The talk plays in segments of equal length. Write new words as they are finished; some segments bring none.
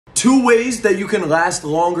2 ways that you can last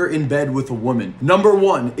longer in bed with a woman. Number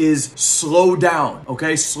 1 is slow down,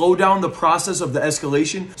 okay? Slow down the process of the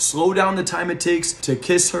escalation. Slow down the time it takes to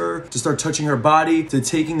kiss her, to start touching her body, to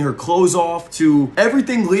taking her clothes off, to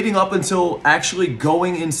everything leading up until actually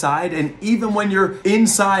going inside. And even when you're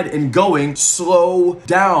inside and going, slow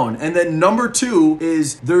down. And then number 2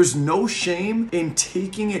 is there's no shame in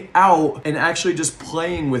taking it out and actually just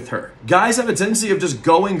playing with her. Guys have a tendency of just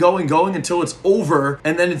going until it's over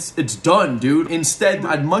and then it's done, dude. Instead,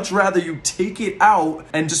 I'd much rather you take it out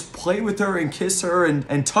and just play with her and kiss her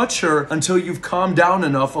and touch her until you've calmed down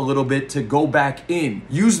enough a little bit to go back in.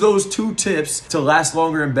 Use those 2 tips to last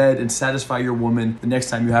longer in bed and satisfy your woman the next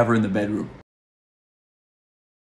time you have her in the bedroom.